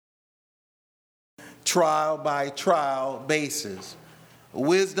trial-by-trial basis.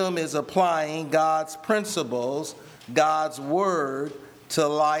 Wisdom is applying God's principles, God's word, to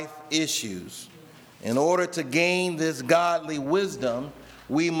life issues. In order to gain this godly wisdom,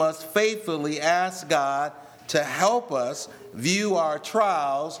 we must faithfully ask God to help us view our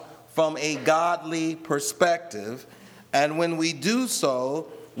trials from a godly perspective. And when we do so,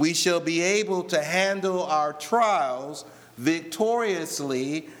 we shall be able to handle our trials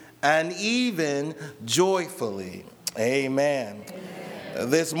victoriously and even joyfully. Amen.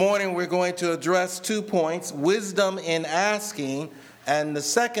 This morning we're going to address 2 points: wisdom in asking, and the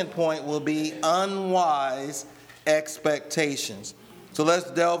second point will be unwise expectations. So let's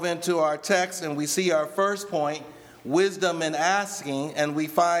delve into our text, and we see our first point, wisdom in asking, and we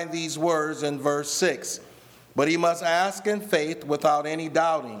find these words in verse 6. But he must ask in faith without any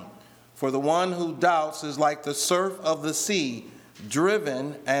doubting, for the one who doubts is like the surf of the sea,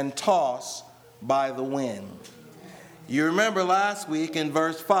 driven and tossed by the wind. You remember last week in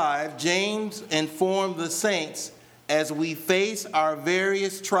verse 5, James informed the saints, as we face our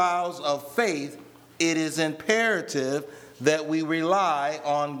various trials of faith, it is imperative that we rely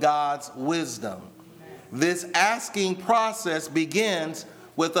on God's wisdom. This asking process begins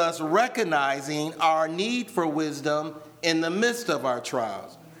with us recognizing our need for wisdom in the midst of our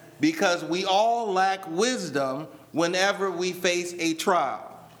trials, because we all lack wisdom whenever we face a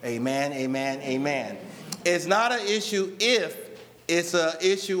trial. Amen, amen, amen. It's not an issue if, it's an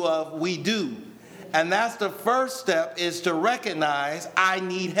issue of we do. And that's the first step, is to recognize I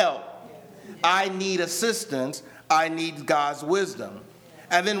need help. I need assistance. I need God's wisdom.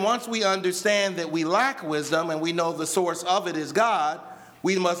 And then once we understand that we lack wisdom and we know the source of it is God,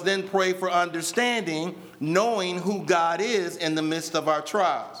 we must then pray for understanding, knowing who God is in the midst of our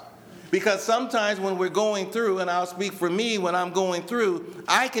trials. Because sometimes when we're going through, and I'll speak for me when I'm going through,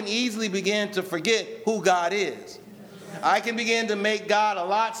 I can easily begin to forget who God is. I can begin to make God a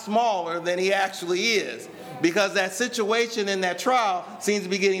lot smaller than he actually is, because that situation in that trial seems to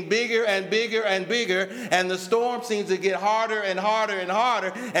be getting bigger and bigger and bigger, and the storm seems to get harder and harder and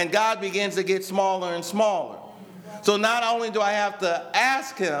harder, and God begins to get smaller and smaller. So not only do I have to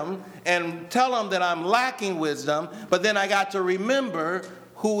ask him and tell him that I'm lacking wisdom, but then I got to remember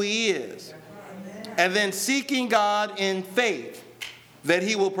who he is. And then seeking God in faith that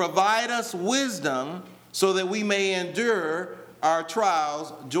he will provide us wisdom so that we may endure our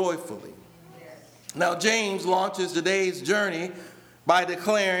trials joyfully. Now, James launches today's journey by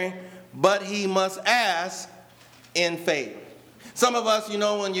declaring, but he must ask in faith. Some of us,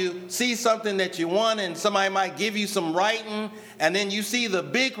 when you see something that you want and somebody might give you some writing, and then you see the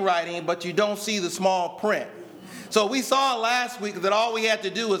big writing, but you don't see the small print. So we saw last week that all we had to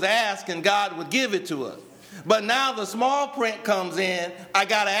do was ask and God would give it to us. But now the small print comes in, I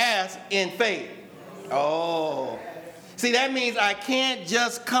got to ask in faith. Oh. See, that means I can't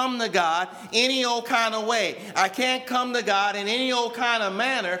just come to God any old kind of way. I can't come to God in any old kind of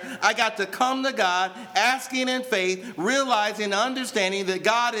manner. I got to come to God asking in faith, realizing, understanding that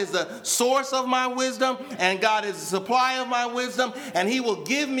God is the source of my wisdom and God is the supply of my wisdom, and he will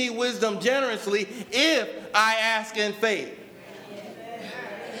give me wisdom generously if I ask in faith.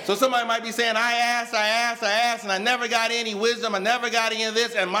 So somebody might be saying, I asked, and I never got any wisdom. I never got any of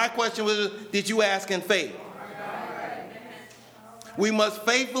this. And my question was, did you ask in faith? We must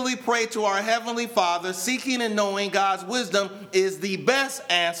faithfully pray to our Heavenly Father. Seeking and knowing God's wisdom is the best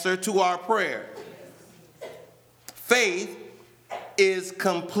answer to our prayer. Faith is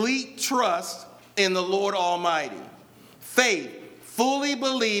complete trust in the Lord Almighty. Faith, fully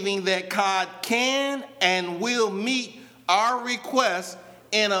believing that God can and will meet our requests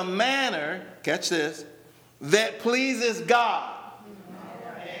in a manner, catch this, that pleases God.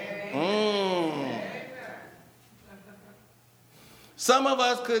 Some of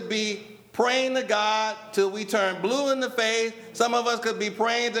us could be praying to God till we turn blue in the face. Some of us could be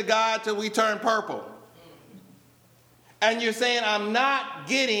praying to God till we turn purple. And you're saying, I'm not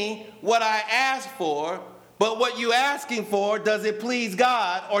getting what I asked for, but what you asking for, does it please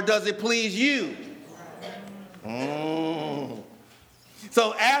God or does it please you?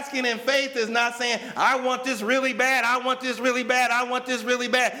 So asking in faith is not saying, I want this really bad, I want this really bad, I want this really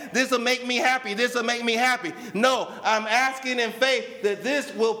bad. This will make me happy, this will make me happy. No, I'm asking in faith that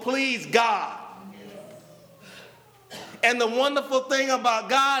this will please God. And the wonderful thing about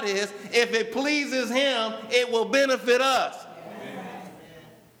God is, if it pleases him, it will benefit us.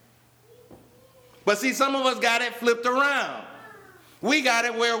 But see, some of us got it flipped around. We got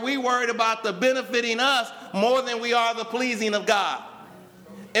it where we worried about the benefiting us more than we are the pleasing of God.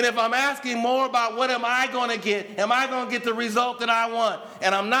 And if I'm asking more about what am I going to get, am I going to get the result that I want?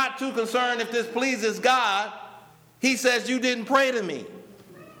 And I'm not too concerned if this pleases God. He says, you didn't pray to me.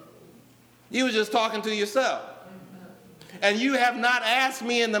 You were just talking to yourself. And you have not asked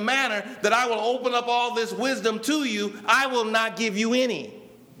me in the manner that I will open up all this wisdom to you. I will not give you any.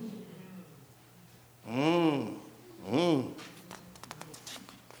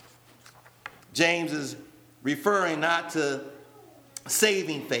 James is referring not to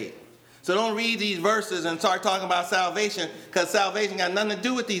saving faith. So don't read these verses and start talking about salvation, because salvation got nothing to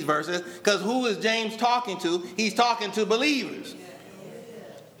do with these verses. Because who is James talking to? He's talking to believers.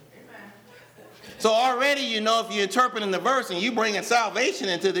 So already, you know, if you're interpreting the verse and you bringing salvation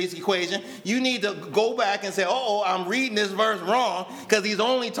into this equation, you need to go back and say, I'm reading this verse wrong, because he's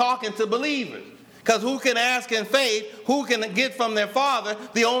only talking to believers. Because who can ask in faith? Who can get from their Father?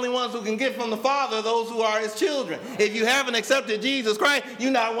 The only ones who can get from the Father are those who are his children. If you haven't accepted Jesus Christ,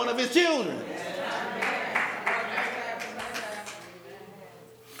 you're not one of his children.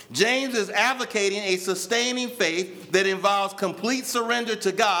 James is advocating a sustaining faith that involves complete surrender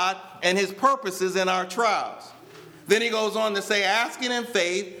to God and his purposes in our trials. Then he goes on to say, asking in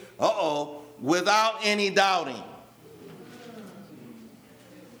faith, without any doubting.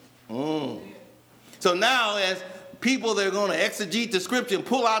 So now, as people that are going to exegete the scripture and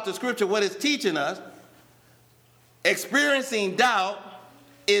pull out the scripture, what it's teaching us, experiencing doubt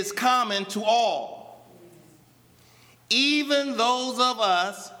is common to all. Even those of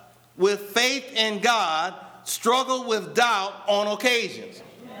us with faith in God struggle with doubt on occasions.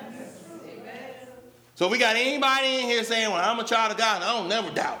 So we got anybody in here saying, well, I'm a child of God and I don't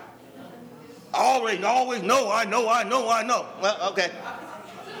never doubt. I always know, I know. Well, okay.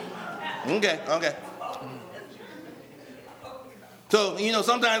 Okay. So, you know,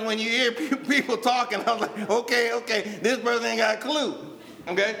 sometimes when you hear people talking, I'm like, okay, this person ain't got a clue.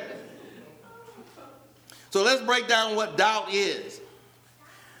 Okay? So let's break down what doubt is.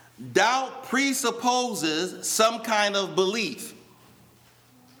 Doubt presupposes some kind of belief.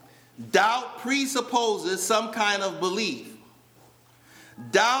 Doubt presupposes some kind of belief.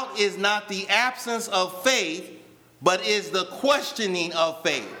 Doubt is not the absence of faith, but is the questioning of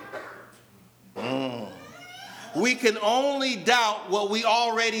faith. We can only doubt what we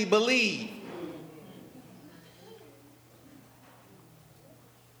already believe.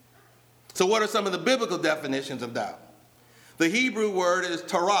 So what are some of the biblical definitions of doubt? The Hebrew word is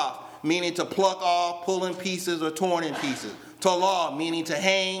taraf, meaning to pluck off, pull in pieces, or torn in pieces. Talah, meaning to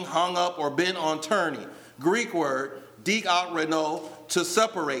hang, hung up, or bent on turning. Greek word, dikatreno, to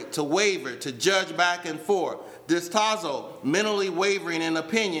separate, to waver, to judge back and forth. Distazo, mentally wavering in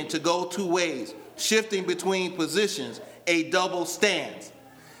opinion, to go two ways. Shifting between positions, a double stance.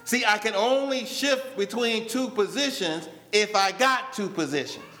 See, I can only shift between two positions if I got two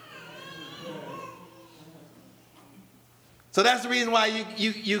positions. So that's the reason why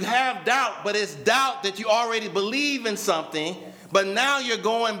you have doubt, but it's doubt that you already believe in something, but now you're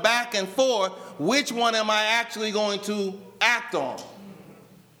going back and forth. Which one am I actually going to act on?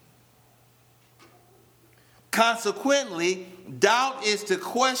 Consequently, doubt is to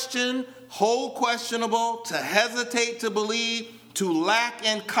question, hold questionable, to hesitate to believe, to lack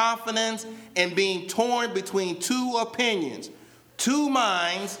in confidence, and being torn between two opinions, two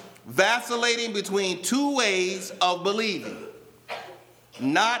minds vacillating between two ways of believing.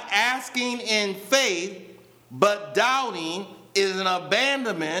 Not asking in faith, but doubting is an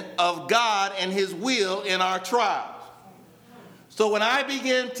abandonment of God and his will in our trials. So when I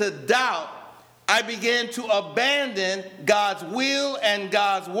begin to doubt, I begin to abandon God's will and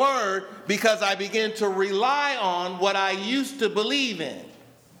God's word because I begin to rely on what I used to believe in.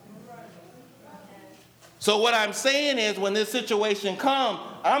 So what I'm saying is, when this situation comes,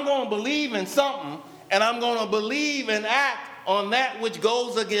 I'm going to believe in something, and I'm going to believe and act on that which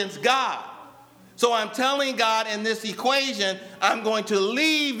goes against God. So I'm telling God in this equation, I'm going to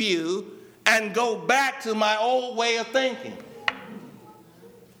leave you and go back to my old way of thinking.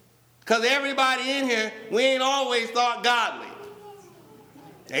 Because everybody in here, we ain't always thought godly.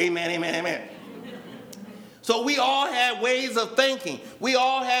 Amen. So we all had ways of thinking. We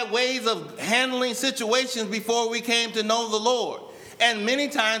all had ways of handling situations before we came to know the Lord. And many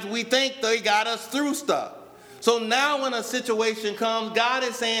times we think they got us through stuff. So now when a situation comes, God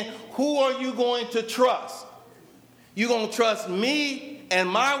is saying, who are you going to trust? You going to trust me and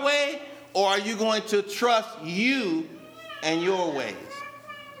my way, or are you going to trust you and your ways?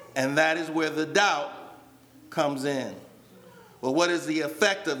 And that is where the doubt comes in. Well, what is the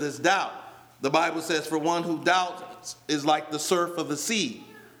effect of this doubt? The Bible says, for one who doubts is like the surf of the sea,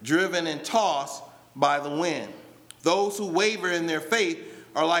 driven and tossed by the wind. Those who waver in their faith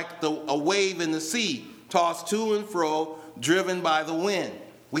are like a wave in the sea, tossed to and fro, driven by the wind.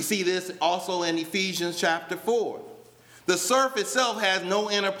 We see this also in Ephesians chapter 4. The surf itself has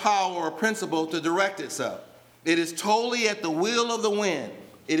no inner power or principle to direct itself. It is totally at the will of the wind.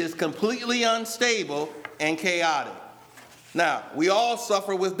 It is completely unstable and chaotic. Now, we all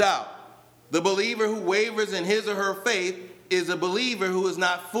suffer with doubt. The believer who wavers in his or her faith is a believer who is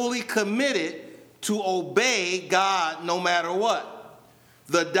not fully committed to obey God no matter what.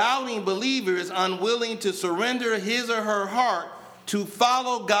 The doubting believer is unwilling to surrender his or her heart to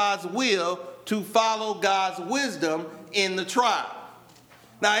follow God's will, to follow God's wisdom in the trial.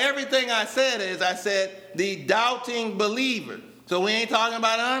 Now, everything I said the doubting believer. So we ain't talking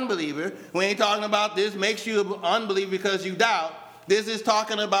about an unbeliever. We ain't talking about this makes you an unbeliever because you doubt. This is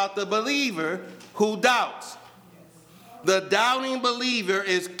talking about the believer who doubts. The doubting believer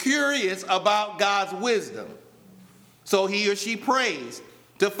is curious about God's wisdom. So he or she prays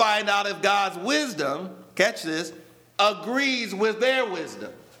to find out if God's wisdom, catch this, agrees with their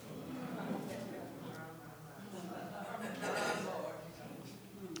wisdom.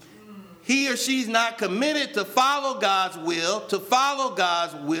 He or she's not committed to follow God's will, to follow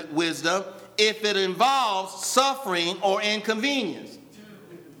God's wisdom, if it involves suffering or inconvenience.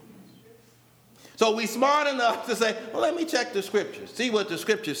 So we smart enough to say, well, let me check the scriptures, see what the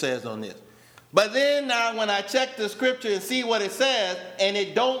scripture says on this. But then now when I check the scripture and see what it says, and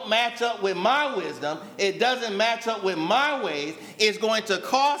it don't match up with my wisdom, it doesn't match up with my ways, it's going to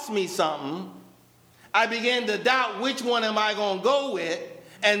cost me something. I begin to doubt which one am I going to go with.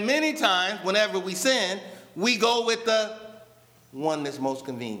 And many times, whenever we sin, we go with the one that's most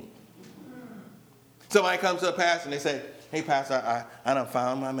convenient. Somebody comes to a pastor and they say, hey, pastor, I done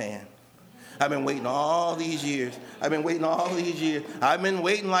found my man. I've been waiting all these years. I've been waiting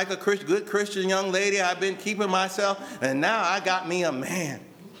like a good Christian young lady. I've been keeping myself, and now I got me a man.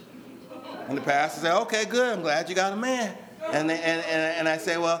 And the pastor said, okay, good. I'm glad you got a man. And I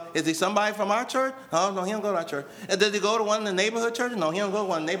say, well, is he somebody from our church? Oh, no, he don't go to our church. Does he go to one of the neighborhood churches? No, he don't go to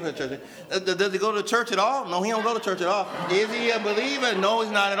one of the neighborhood churches. Does he go to church at all? No, he don't go to church at all. Is he a believer? No,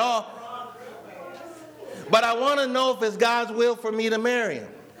 he's not at all. But I want to know if it's God's will for me to marry him.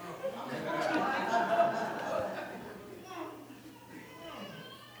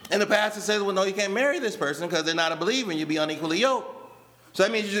 And the pastor says, well, no, you can't marry this person because they're not a believer and you'll be unequally yoked. So that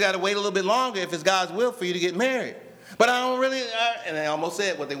means you just got to wait a little bit longer if it's God's will for you to get married. But I don't really, and they almost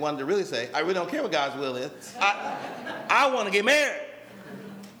said what they wanted to really say. I really don't care what God's will is. I want to get married.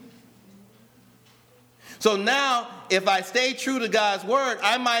 So now, if I stay true to God's word,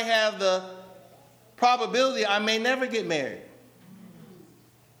 I might have the probability I may never get married.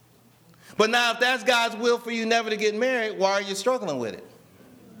 But now, if that's God's will for you never to get married, why are you struggling with it?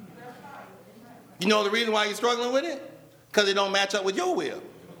 You know the reason why you're struggling with it? Because it don't match up with your will.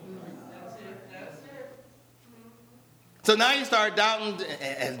 So now you start doubting,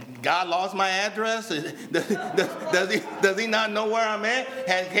 has God lost my address? Does he not know where I'm at?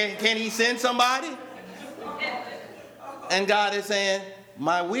 Can he send somebody? And God is saying,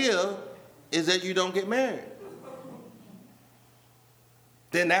 my will is that you don't get married.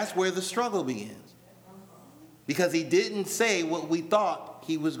 Then that's where the struggle begins. Because he didn't say what we thought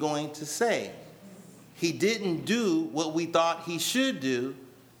he was going to say. He didn't do what we thought he should do.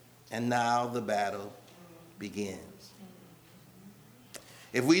 And now the battle begins.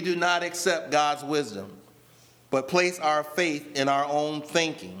 If we do not accept God's wisdom, but place our faith in our own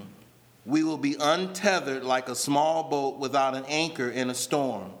thinking, we will be untethered like a small boat without an anchor in a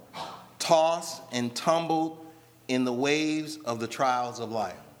storm, tossed and tumbled in the waves of the trials of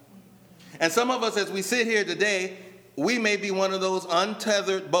life. And some of us, as we sit here today, we may be one of those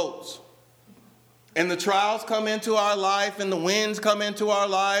untethered boats. And the trials come into our life, and the winds come into our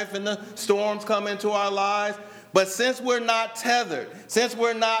life, and the storms come into our lives. But since we're not tethered, since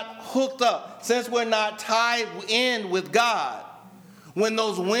we're not hooked up, since we're not tied in with God, when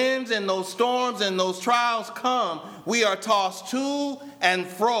those winds and those storms and those trials come, we are tossed to and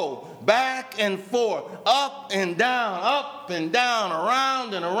fro, back and forth, up and down,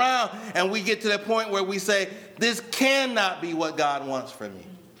 around and around. And we get to that point where we say, this cannot be what God wants for me.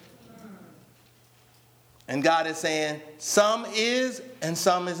 And God is saying, some is and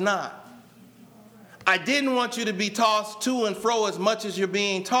some is not. I didn't want you to be tossed to and fro as much as you're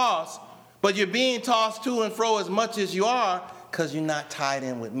being tossed, but you're being tossed to and fro as much as you are because you're not tied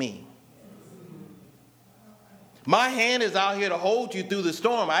in with me. My hand is out here to hold you through the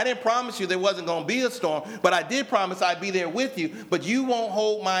storm. I didn't promise you there wasn't going to be a storm, but I did promise I'd be there with you, but you won't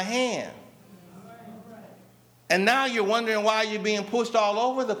hold my hand. And now you're wondering why you're being pushed all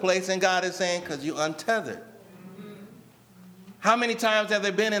over the place, and God is saying, because you're untethered. How many times have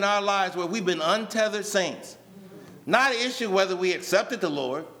there been in our lives where we've been untethered saints? Not an issue whether we accepted the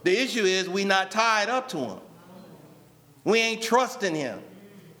Lord. The issue is we not tied up to him. We ain't trusting him.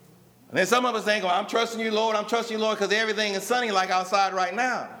 And then some of us think, well, I'm trusting you, Lord, because everything is sunny like outside right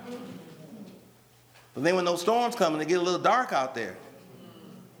now. But then when those storms come and it get a little dark out there,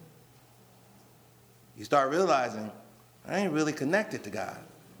 you start realizing, I ain't really connected to God.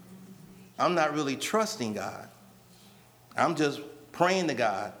 I'm not really trusting God. I'm just praying to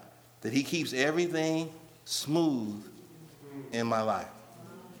God that he keeps everything smooth in my life.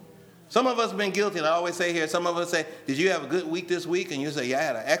 Some of us have been guilty, and I always say here, some of us say, did you have a good week this week? And you say, yeah, I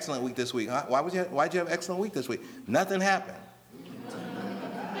had an excellent week this week. Huh? Why'd you have an excellent week this week? Nothing happened.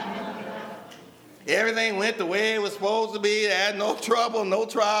 Everything went the way it was supposed to be. I had no trouble, no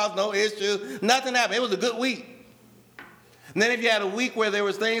trials, no issues. Nothing happened. It was a good week. And then if you had a week where there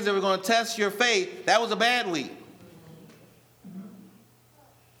was things that were going to test your faith, that was a bad week.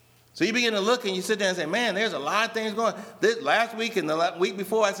 So you begin to look and you sit there and say, man, there's a lot of things going on. This last week and the week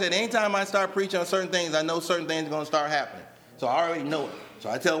before, I said, anytime I start preaching on certain things, I know certain things are going to start happening. So I already know it. So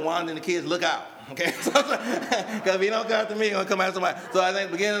I tell Wanda and the kids, look out. Okay? Because if you don't come after me, you're going to come after somebody. So I think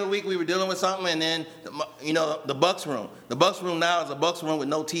at the beginning of the week, we were dealing with something, and then, the Bucks room. The Bucks room now is a Bucks room with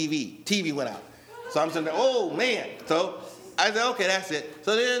no TV. TV went out. So I'm sitting there, oh, man. So I said, okay, that's it.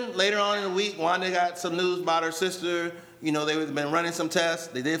 So then later on in the week, Wanda got some news about her sister. They've been running some tests.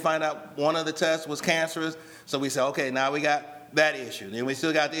 They did find out one of the tests was cancerous. So we said, okay, now we got that issue. Then we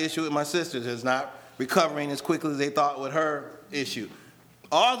still got the issue with my sister's. It's not recovering as quickly as they thought with her issue.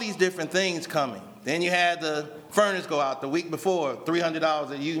 All these different things coming. Then you had the furnace go out the week before, $300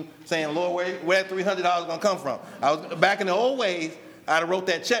 that you saying, Lord, where $300 going to come from? I was back in the old ways, I'd have wrote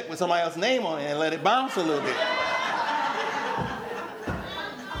that check with somebody else's name on it and let it bounce a little bit.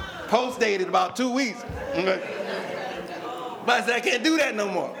 Post-dated about 2 weeks. But I said, I can't do that no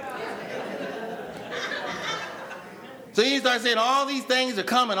more. So you start saying, all these things are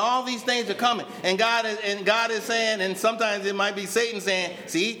coming, all these things are coming. And God is saying, and sometimes it might be Satan saying,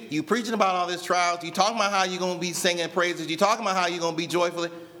 see, you preaching about all these trials, you talking about how you're going to be singing praises, you talking about how you're going to be joyful.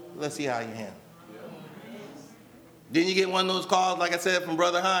 Let's see how you handle. Then you get one of those calls, like I said, from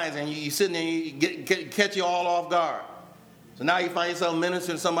Brother Hines, and you sitting there, you catch you all off guard. So now you find yourself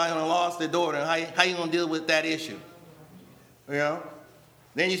ministering to somebody who lost their daughter, and how you going to deal with that issue?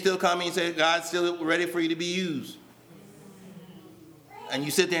 Then you still come and you say, God's still ready for you to be used. And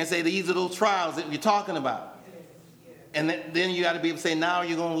you sit there and say, these are those trials that you're talking about. And then you got to be able to say, now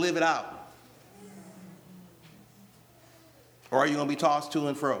you're going to live it out. Or are you going to be tossed to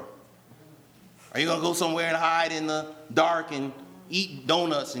and fro? Are you going to go somewhere and hide in the dark and eat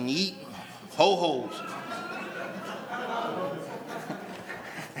donuts and eat ho-hos?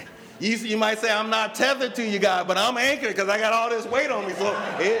 You might say, I'm not tethered to you, God, but I'm anchored because I got all this weight on me. So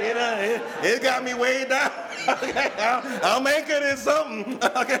it got me weighed down. Okay? I'm anchored in something.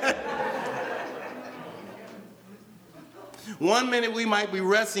 Okay? 1 minute we might be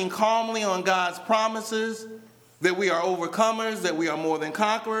resting calmly on God's promises, that we are overcomers, that we are more than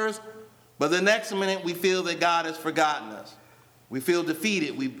conquerors. But the next minute we feel that God has forgotten us. We feel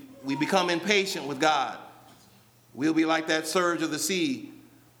defeated. We become impatient with God. We'll be like that surge of the sea,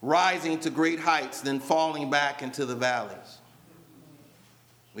 rising to great heights, then falling back into the valleys.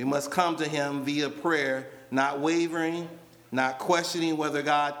 We must come to him via prayer, not wavering, not questioning whether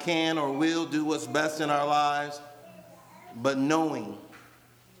God can or will do what's best in our lives, but knowing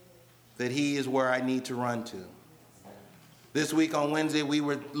that he is where I need to run to. This week on Wednesday, we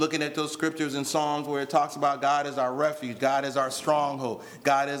were looking at those scriptures in Psalms where it talks about God is our refuge, God is our stronghold,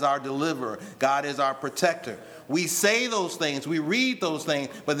 God is our deliverer, God is our protector. We say those things, we read those things,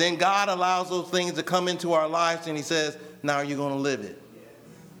 but then God allows those things to come into our lives and he says, now you're going to live it.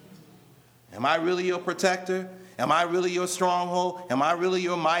 Am I really your protector? Am I really your stronghold? Am I really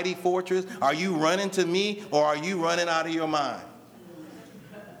your mighty fortress? Are you running to me or are you running out of your mind?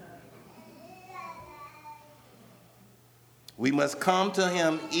 We must come to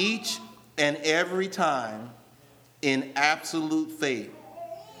him each and every time in absolute faith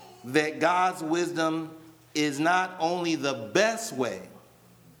that God's wisdom is not only the best way,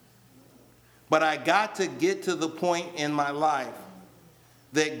 but I got to get to the point in my life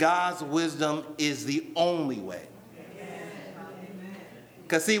that God's wisdom is the only way.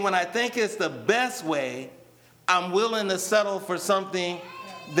 Because see, when I think it's the best way, I'm willing to settle for something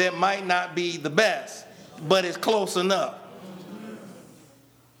that might not be the best, but it's close enough.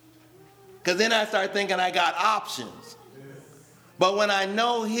 Because then I start thinking I got options. But when I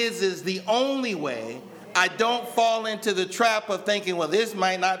know his is the only way, I don't fall into the trap of thinking, well, this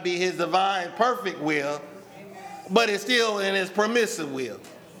might not be his divine perfect will, but it's still in his permissive will.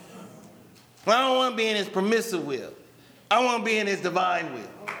 I don't want to be in his permissive will. I want to be in his divine will.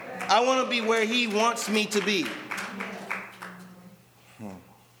 I want to be where he wants me to be.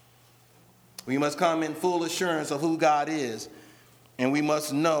 We must come in full assurance of who God is, and we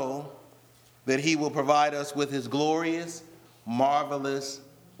must know that he will provide us with his glorious, marvelous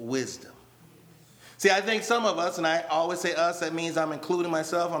wisdom. See, I think some of us, and I always say us, that means I'm including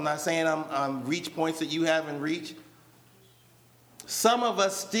myself. I'm not saying I'm reach points that you haven't reached. Some of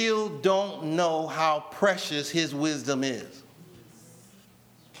us still don't know how precious his wisdom is.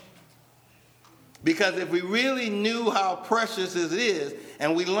 Because if we really knew how precious it is,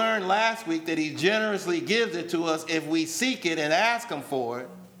 and we learned last week that he generously gives it to us if we seek it and ask him for it,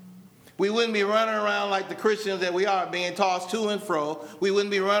 we wouldn't be running around like the Christians that we are, being tossed to and fro. We wouldn't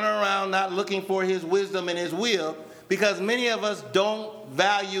be running around not looking for his wisdom and his will, because many of us don't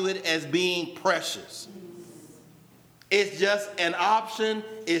value it as being precious. It's just an option.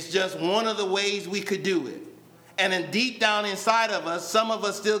 It's just one of the ways we could do it. And then deep down inside of us, some of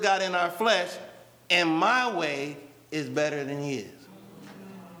us still got in our flesh, and my way is better than his.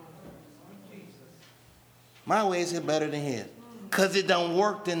 My way is better than his. Because it done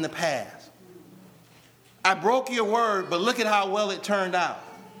worked in the past. I broke your word, but look at how well it turned out.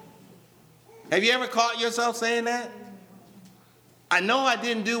 Have you ever caught yourself saying that? I know I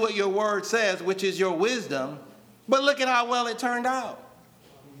didn't do what your word says, which is your wisdom, but look at how well it turned out.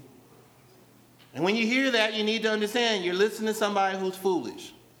 And when you hear that, you need to understand you're listening to somebody who's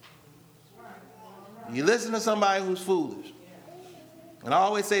foolish. You listen to somebody who's foolish. And I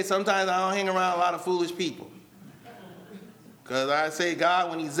always say sometimes I don't hang around a lot of foolish people. Because I say, God,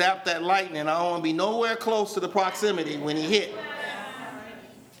 when he zapped that lightning, I don't want to be nowhere close to the proximity when he hit.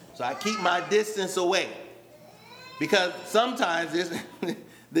 So I keep my distance away. Because sometimes this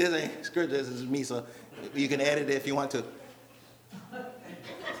ain't scripture, this is me, so you can edit it if you want to.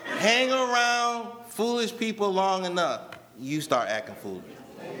 Hang around foolish people long enough, you start acting foolish.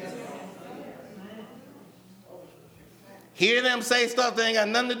 Hear them say stuff that ain't got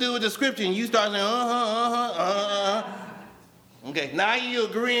nothing to do with the scripture, and you start saying, Okay, now you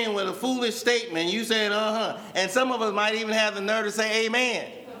agreeing with a foolish statement. You said, And some of us might even have the nerve to say, amen.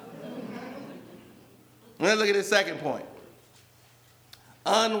 Let's look at this second point.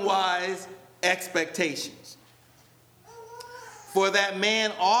 Unwise expectations. For that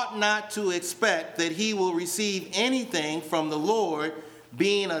man ought not to expect that he will receive anything from the Lord,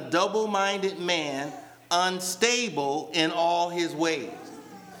 being a double-minded man, unstable in all his ways.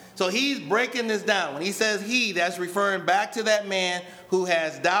 So he's breaking this down. When he says he, that's referring back to that man who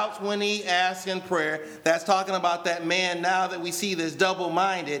has doubts when he asks in prayer. That's talking about that man now that we see this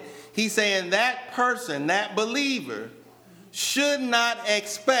double-minded. He's saying that person, that believer, should not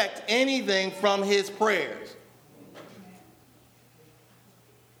expect anything from his prayers.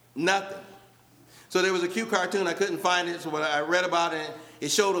 Nothing. So there was a cute cartoon. I couldn't find it, so when I read about it, it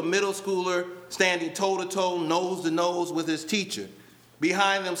showed a middle schooler standing toe-to-toe, nose-to-nose with his teacher.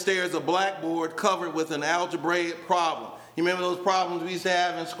 Behind them stares a blackboard covered with an algebraic problem. You remember those problems we used to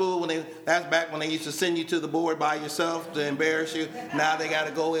have in school? That's back when they used to send you to the board by yourself to embarrass you. Now they got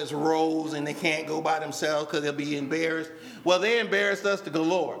to go as rows and they can't go by themselves because they'll be embarrassed. Well, they embarrassed us to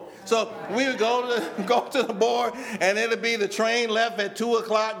galore. So we would go to the board, and it'll be the train left at 2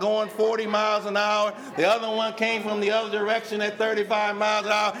 o'clock going 40 miles an hour. The other one came from the other direction at 35 miles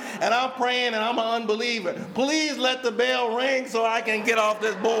an hour. And I'm praying, and I'm an unbeliever. Please let the bell ring so I can get off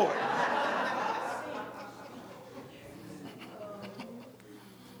this board.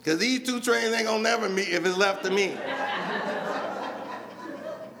 Because these two trains ain't going to never meet if it's left to me.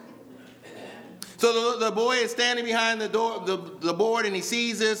 So the boy is standing behind the board, and he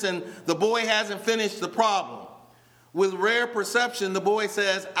sees this, and the boy hasn't finished the problem. With rare perception, the boy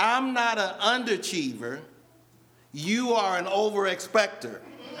says, I'm not an underachiever. You are an over-expector.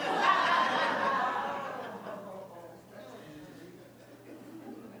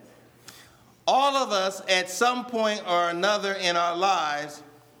 All of us, at some point or another in our lives,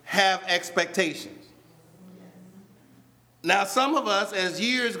 have expectations. Now, some of us, as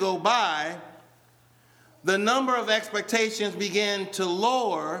years go by, the number of expectations begin to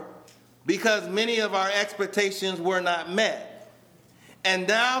lower because many of our expectations were not met. And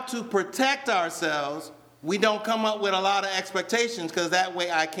now, to protect ourselves, we don't come up with a lot of expectations because that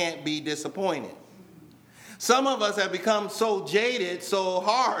way I can't be disappointed. Some of us have become so jaded, so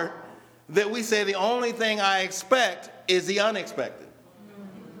hard, that we say the only thing I expect is the unexpected.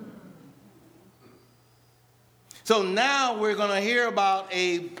 So now we're going to hear about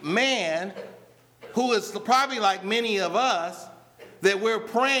a man who is probably like many of us, that we're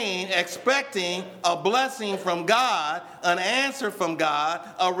praying, expecting a blessing from God, an answer from God,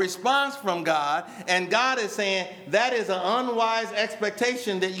 a response from God, and God is saying that is an unwise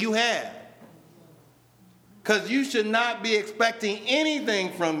expectation that you have. Because you should not be expecting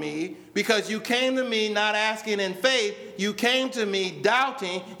anything from me, because you came to me not asking in faith. You came to me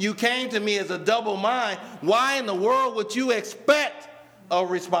doubting. You came to me as a double mind. Why in the world would you expect a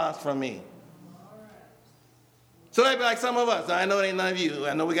response from me? So they'd be like some of us. I know it ain't none of you.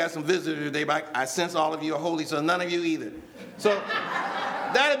 I know we got some visitors today, but I sense all of you are holy, so none of you either. So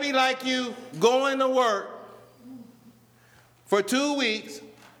that'd be like you going to work for 2 weeks,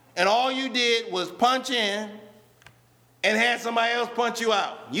 and all you did was punch in and had somebody else punch you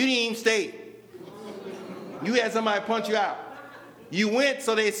out. You didn't even stay. You had somebody punch you out. You went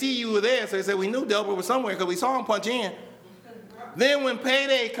so they see you were there, so they said, we knew Delbert was somewhere because we saw him punch in. Then when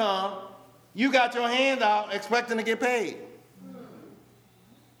payday come, you got your hand out expecting to get paid.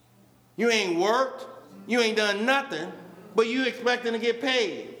 You ain't worked. You ain't done nothing, but you expecting to get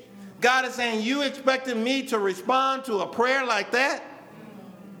paid. God is saying, you expecting me to respond to a prayer like that?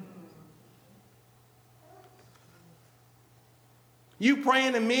 You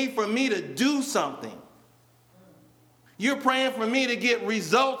praying to me for me to do something. You're praying for me to get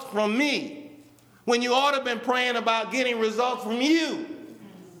results from me, when you ought to have been praying about getting results from you.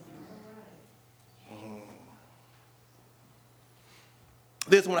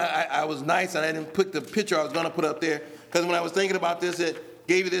 This one, I was nice and I didn't put the picture I was going to put up there, because when I was thinking about this, it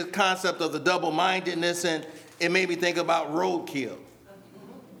gave you this concept of the double-mindedness, and it made me think about roadkill.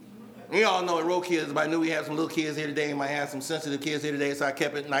 We all know what roadkill is, but I knew we had some little kids here today, and might have some sensitive kids here today, so I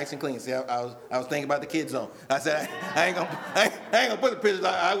kept it nice and clean. See, I was thinking about the kids zone. I said, I ain't gonna put the pictures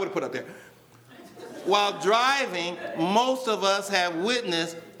I would have put up there. While driving, most of us have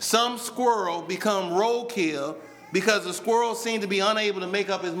witnessed some squirrel become roadkill because the squirrel seemed to be unable to make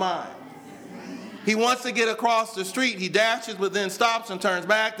up his mind. He wants to get across the street. He dashes, but then stops and turns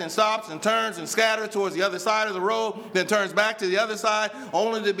back, then stops and turns and scatters towards the other side of the road, then turns back to the other side,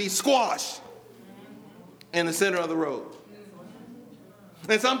 only to be squashed in the center of the road.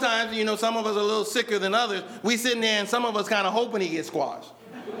 And sometimes, some of us are a little sicker than others. We sitting there and some of us kind of hoping he gets squashed.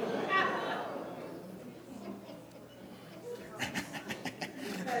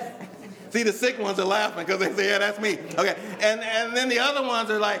 See, the sick ones are laughing because they say, yeah, that's me. Okay. And then the other ones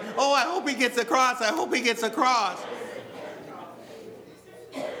are like, oh, I hope he gets across. I hope he gets across.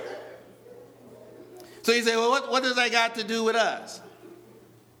 So you say, well, what does that got to do with us?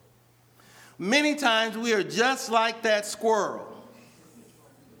 Many times we are just like that squirrel.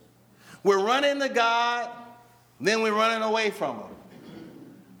 We're running to God, then we're running away from him.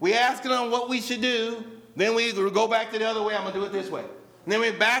 We're asking him what we should do, then we go back to the other way. I'm going to do it this way. And then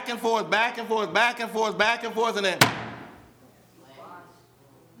we're back and forth, back and forth, back and forth, back and forth, and then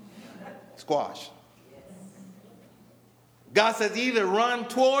squash. God says, either run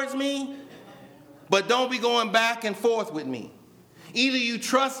towards me, but don't be going back and forth with me. Either you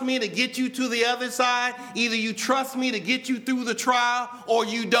trust me to get you to the other side, either you trust me to get you through the trial, or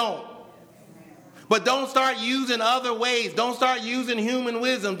you don't. But don't start using other ways. Don't start using human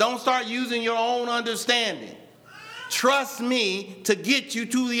wisdom. Don't start using your own understanding. Trust me to get you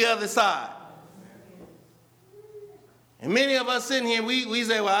to the other side. And many of us sitting here, we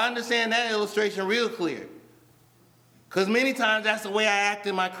say, well, I understand that illustration real clear. Because many times that's the way I act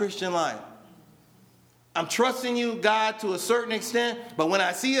in my Christian life. I'm trusting you, God, to a certain extent, but when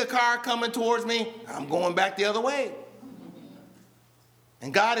I see a car coming towards me, I'm going back the other way.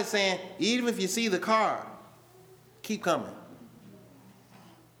 And God is saying, even if you see the car, keep coming.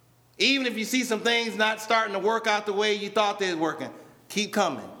 Even if you see some things not starting to work out the way you thought they were working, keep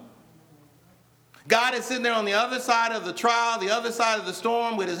coming. God is sitting there on the other side of the trial, the other side of the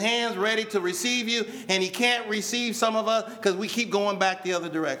storm, with his hands ready to receive you, and he can't receive some of us because we keep going back the other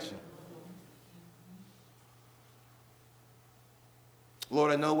direction.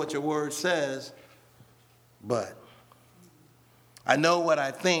 Lord, I know what your word says, but I know what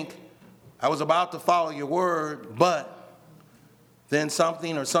I think. I was about to follow your word, but then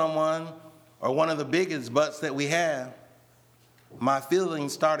something or someone, or one of the biggest buts that we have, my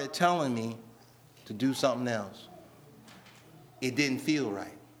feelings started telling me to do something else. It didn't feel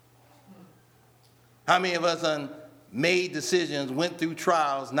right. How many of us made decisions, went through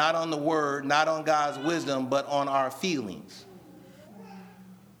trials, not on the word, not on God's wisdom, but on our feelings?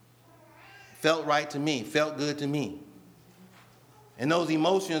 Felt right to me, felt good to me. And those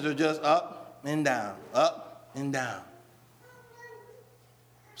emotions are just up and down, up and down.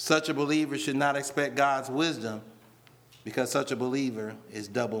 Such a believer should not expect God's wisdom, because such a believer is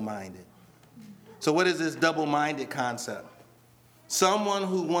double-minded. So what is this double-minded concept? Someone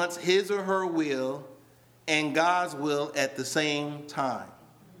who wants his or her will and God's will at the same time.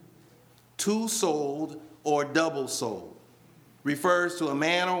 Two-souled or double-souled refers to a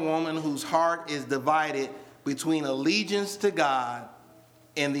man or woman whose heart is divided between allegiance to God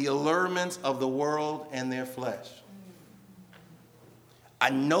and the allurements of the world and their flesh.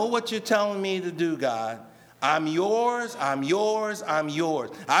 I know what you're telling me to do, God. I'm yours, I'm yours, I'm yours.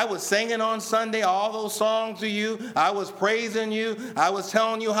 I was singing on Sunday all those songs to you. I was praising you. I was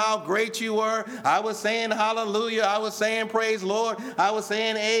telling you how great you were. I was saying hallelujah. I was saying praise Lord. I was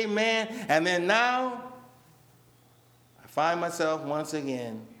saying amen. And then now, I find myself once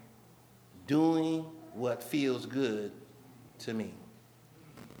again doing what feels good to me.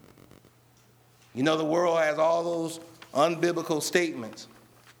 You know, the world has all those unbiblical statements.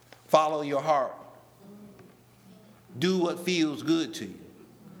 Follow your heart. Do what feels good to you.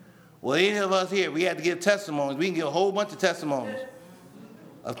 Well, any of us here, we have to give testimonies. We can give a whole bunch of testimonies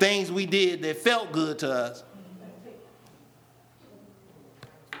of things we did that felt good to us.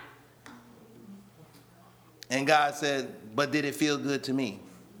 And God said, but did it feel good to me?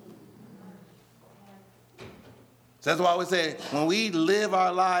 So that's why I always say, when we live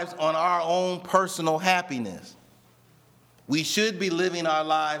our lives on our own personal happiness, we should be living our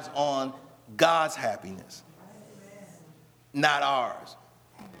lives on God's happiness, not ours.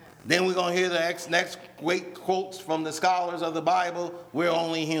 Then we're going to hear the next great quotes from the scholars of the Bible, we're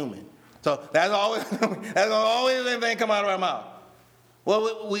only human. So that's always anything come out of our mouth.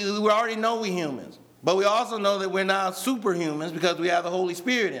 Well, we already know we're humans, but we also know that we're now superhumans because we have the Holy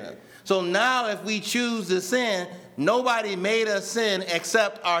Spirit in us. So now if we choose to sin, nobody made us sin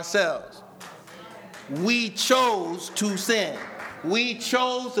except ourselves. We chose to sin. We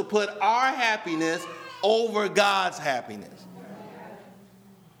chose to put our happiness over God's happiness.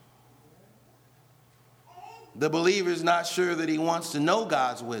 The believer is not sure that he wants to know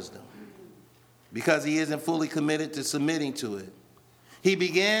God's wisdom because he isn't fully committed to submitting to it. He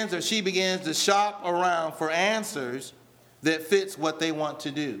begins or she begins to shop around for answers that fits what they want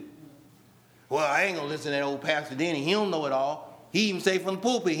to do. Well, I ain't going to listen to that old Pastor Denny. He don't know it all. He even say from the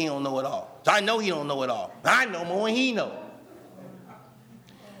pulpit he don't know it all. So I know he don't know it all. I know more than he knows.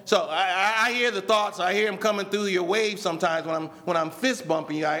 So I hear the thoughts. I hear them coming through your waves sometimes when I'm fist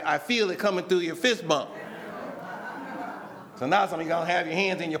bumping you. I feel it coming through your fist bump. So now some of you going to have your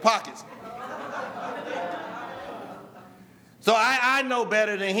hands in your pockets. So I know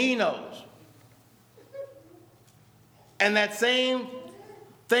better than he knows. And that same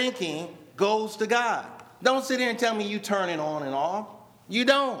thinking goes to God. Don't sit here and tell me you turn it on and off. You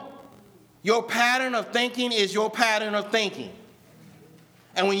don't. Your pattern of thinking is your pattern of thinking.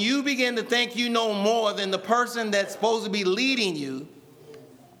 And when you begin to think you know more than the person that's supposed to be leading you,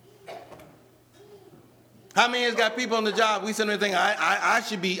 how many has got people on the job, we sit there and think, I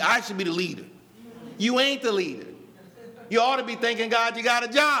should be the leader. You ain't the leader. You ought to be thinking, God, you got a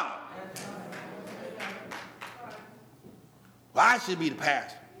job. Well, I should be the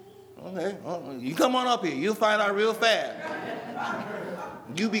pastor. Okay, well, you come on up here. You'll find out real fast.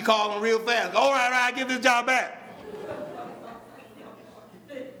 You be calling real fast. All right, I give this job back.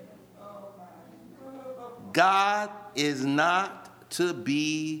 God is not to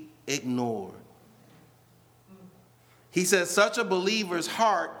be ignored. He says such a believer's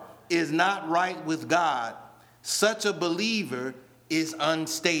heart is not right with God. Such a believer is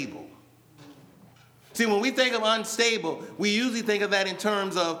unstable. See, when we think of unstable, we usually think of that in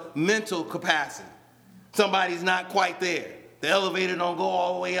terms of mental capacity. Somebody's not quite there. The elevator don't go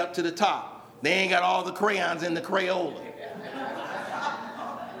all the way up to the top. They ain't got all the crayons in the Crayola.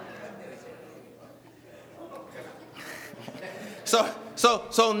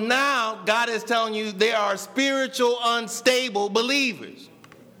 So now God is telling you there are spiritual unstable believers.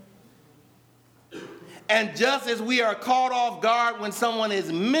 And just as we are caught off guard when someone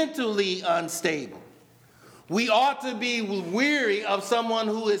is mentally unstable, we ought to be weary of someone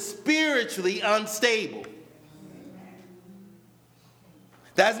who is spiritually unstable.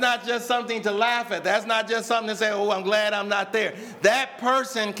 That's not just something to laugh at. That's not just something to say, oh, I'm glad I'm not there. That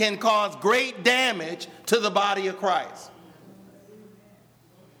person can cause great damage to the body of Christ.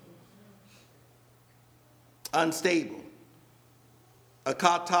 Unstable.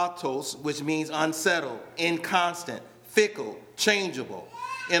 Akatatos, which means unsettled, inconstant, fickle, changeable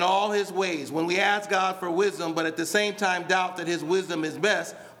in all his ways. When we ask God for wisdom, but at the same time doubt that his wisdom is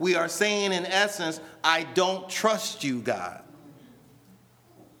best, we are saying in essence, I don't trust you, God.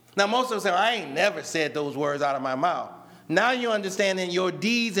 Now, most of us say, I ain't never said those words out of my mouth. Now you understand that your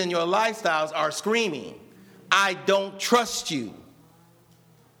deeds and your lifestyles are screaming, I don't trust you.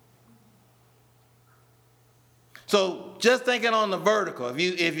 So just thinking on the vertical,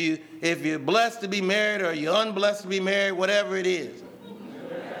 if you're blessed to be married or you're unblessed to be married, whatever it is.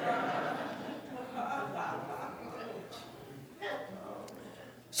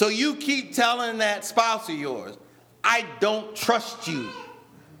 So you keep telling that spouse of yours, I don't trust you.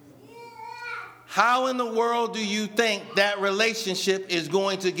 How in the world do you think that relationship is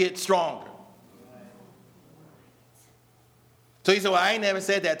going to get stronger? So you say, well, I ain't never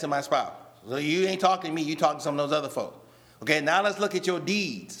said that to my spouse. So you ain't talking to me, you talking to some of those other folks. Okay, now let's look at your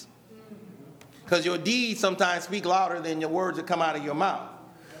deeds. Because your deeds sometimes speak louder than your words that come out of your mouth.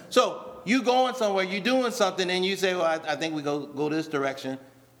 So you going somewhere, you doing something, and you say, well, I think we go this direction.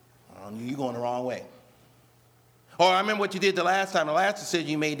 You're going the wrong way. Or I remember what you did the last time. The last decision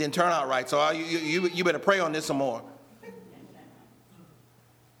you made didn't turn out right. So you better pray on this some more.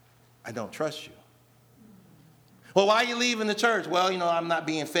 I don't trust you. Well, why are you leaving the church? Well, I'm not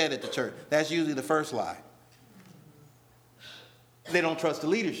being fed at the church. That's usually the first lie. They don't trust the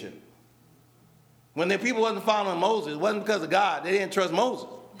leadership. When the people wasn't following Moses, it wasn't because of God. They didn't trust Moses.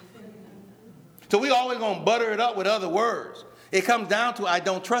 So we always going to butter it up with other words. It comes down to, I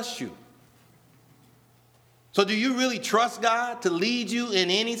don't trust you. So do you really trust God to lead you in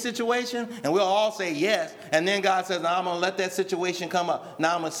any situation? And we'll all say yes. And then God says, now I'm going to let that situation come up.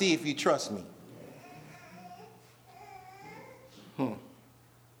 Now I'm going to see if you trust me.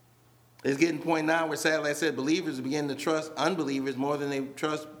 It's getting to the point now where, sadly, I said, believers are beginning to trust unbelievers more than they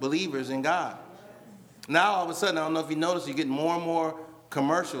trust believers in God. Now, all of a sudden, I don't know if you noticed, you're getting more and more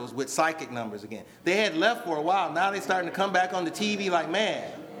commercials with psychic numbers again. They had left for a while. Now they're starting to come back on the TV like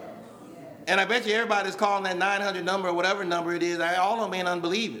mad. And I bet you everybody's calling that 900 number or whatever number it is. All of them ain't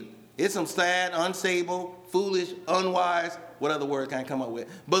unbelievers. It's some sad, unstable, foolish, unwise, what other words can I come up with?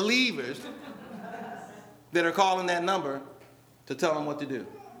 Believers that are calling that number to tell them what to do.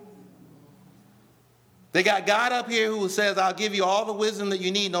 They got God up here who says, I'll give you all the wisdom that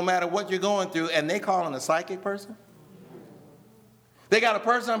you need no matter what you're going through, and they calling a psychic person? They got a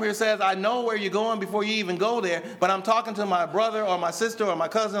person up here who says, I know where you're going before you even go there, but I'm talking to my brother or my sister or my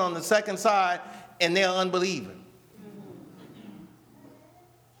cousin on the second side, and they're unbelieving.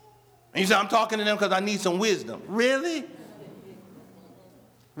 And you say, I'm talking to them because I need some wisdom. Really?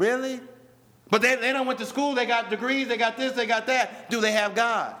 Really? But they done went to school, they got degrees, they got this, they got that. Do they have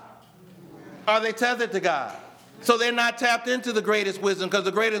God? Are they tethered to God? So they're not tapped into the greatest wisdom, because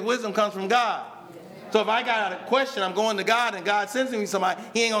the greatest wisdom comes from God. So if I got a question, I'm going to God, and God sends me somebody,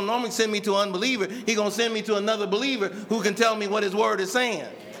 he ain't going to normally send me to an unbeliever. He's going to send me to another believer who can tell me what his word is saying.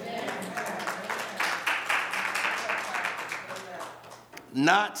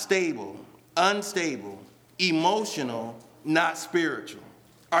 Not stable, unstable, emotional, not spiritual.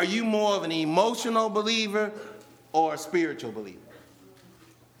 Are you more of an emotional believer or a spiritual believer?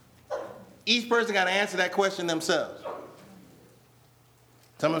 Each person got to answer that question themselves.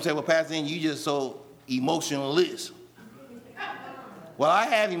 Some of them say, well, Pastor, you just so emotionalist. Well, I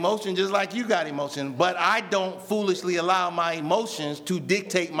have emotion just like you got emotion, but I don't foolishly allow my emotions to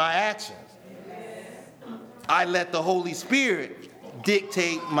dictate my actions. I let the Holy Spirit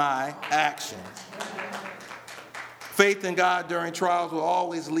dictate my actions. Faith in God during trials will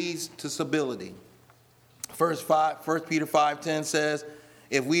always lead to stability. 1 Peter 5:10 says,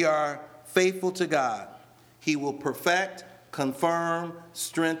 if we are faithful to God, he will perfect, confirm,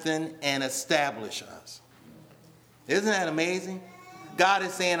 strengthen, and establish us. Isn't that amazing? God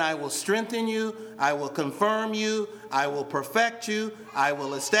is saying, I will strengthen you, I will confirm you, I will perfect you, I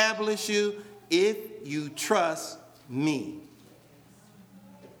will establish you if you trust me.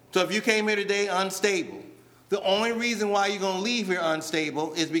 So if you came here today unstable, the only reason why you're going to leave here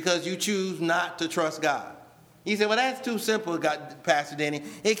unstable is because you choose not to trust God. You say, well, that's too simple, Pastor Denny.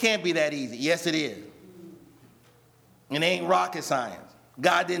 It can't be that easy. Yes, it is. It ain't rocket science.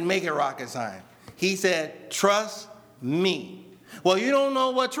 God didn't make it rocket science. He said, trust me. Well, you don't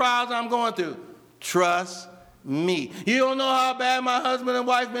know what trials I'm going through. Trust me. You don't know how bad my husband and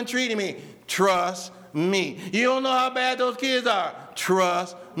wife been treating me. Trust me. You don't know how bad those kids are.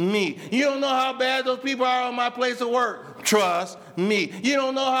 Trust me. You don't know how bad those people are on my place of work. Trust me. You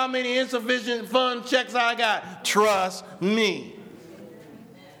don't know how many insufficient fund checks I got. Trust me.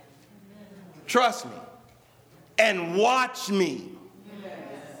 Trust me. And watch me.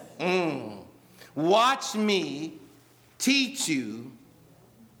 Watch me teach you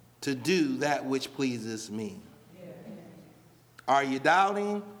to do that which pleases me. Are you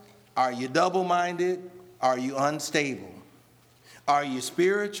doubting? Are you double-minded? Are you unstable? Are you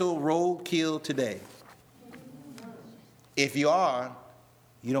spiritual roadkill today? If you are,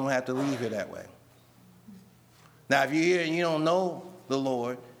 you don't have to leave here that way. Now, if you're here and you don't know the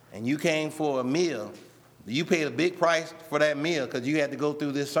Lord and you came for a meal, You paid a big price for that meal because you had to go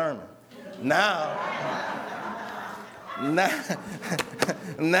through this sermon. Now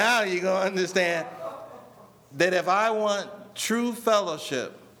you're going to understand that if I want true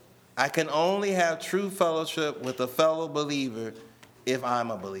fellowship, I can only have true fellowship with a fellow believer if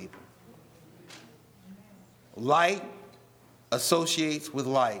I'm a believer. Light associates with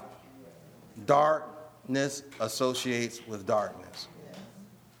light. Darkness associates with darkness.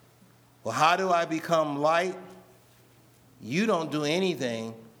 Well, how do I become light? You don't do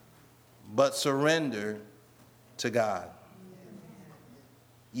anything but surrender to God.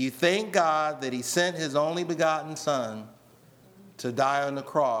 You thank God that he sent his only begotten Son to die on the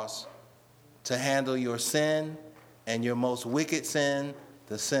cross to handle your sin and your most wicked sin,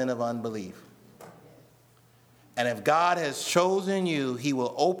 the sin of unbelief. And if God has chosen you, he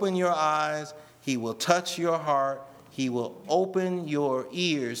will open your eyes, he will touch your heart, he will open your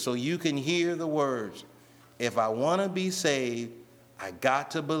ears so you can hear the words. If I want to be saved, I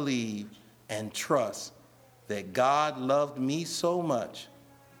got to believe and trust that God loved me so much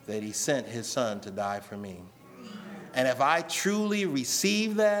that he sent his Son to die for me. And if I truly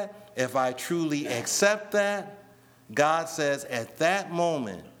receive that, if I truly accept that, God says at that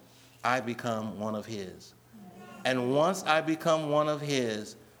moment, I become one of his. And once I become one of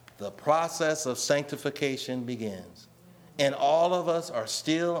his, the process of sanctification begins. And all of us are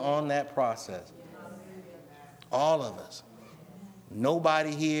still on that process. All of us.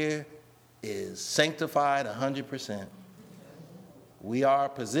 Nobody here is sanctified 100%. We are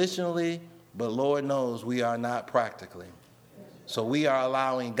positionally, but Lord knows we are not practically. So we are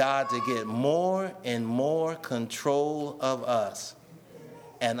allowing God to get more and more control of us,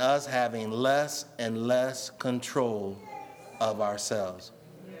 and us having less and less control of ourselves.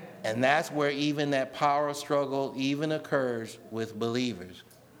 And that's where even that power struggle even occurs with believers.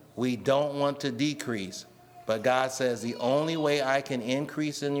 We don't want to decrease, but God says the only way I can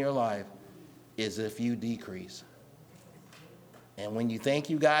increase in your life is if you decrease. And when you think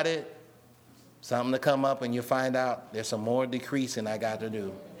you got it, something to come up and you find out there's some more decreasing I got to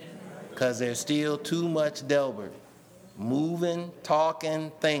do. Because there's still too much Delbert moving,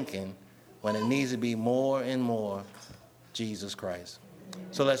 talking, thinking, when it needs to be more and more Jesus Christ.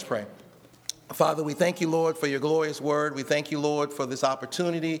 So let's pray. Father, we thank you, Lord, for your glorious word. We thank you, Lord, for this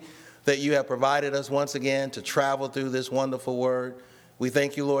opportunity that you have provided us once again to travel through this wonderful word. We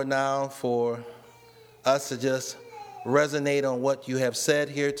thank you, Lord, now for us to just resonate on what you have said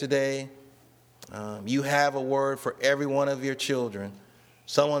here today. You have a word for every one of your children.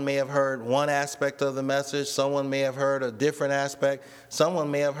 Someone may have heard one aspect of the message. Someone may have heard a different aspect. Someone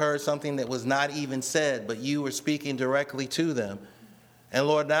may have heard something that was not even said, but you were speaking directly to them. And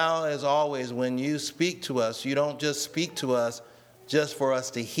Lord, now as always, when you speak to us, you don't just speak to us just for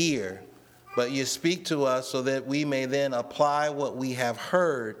us to hear, but you speak to us so that we may then apply what we have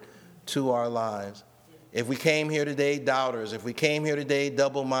heard to our lives. If we came here today doubters, if we came here today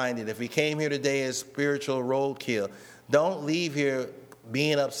double-minded, if we came here today as spiritual roadkill, don't leave here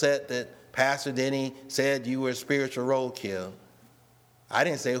being upset that Pastor Denny said you were a spiritual roadkill. I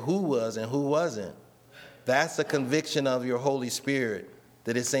didn't say who was and who wasn't. That's the conviction of your Holy Spirit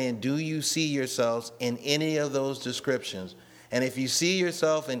that is saying, do you see yourselves in any of those descriptions? And if you see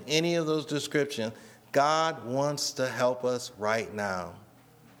yourself in any of those descriptions, God wants to help us right now.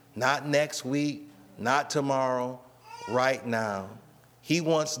 Not next week, not tomorrow, right now. He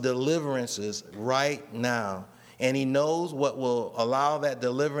wants deliverances right now. And he knows what will allow that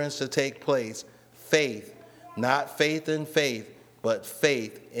deliverance to take place. Faith, not faith in faith, but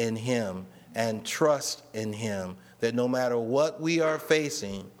faith in him and trust in him. That no matter what we are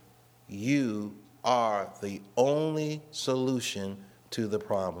facing, you are the only solution to the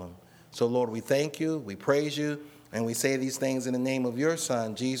problem. So Lord, we thank you, we praise you, and we say these things in the name of your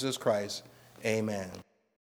Son, Jesus Christ. Amen.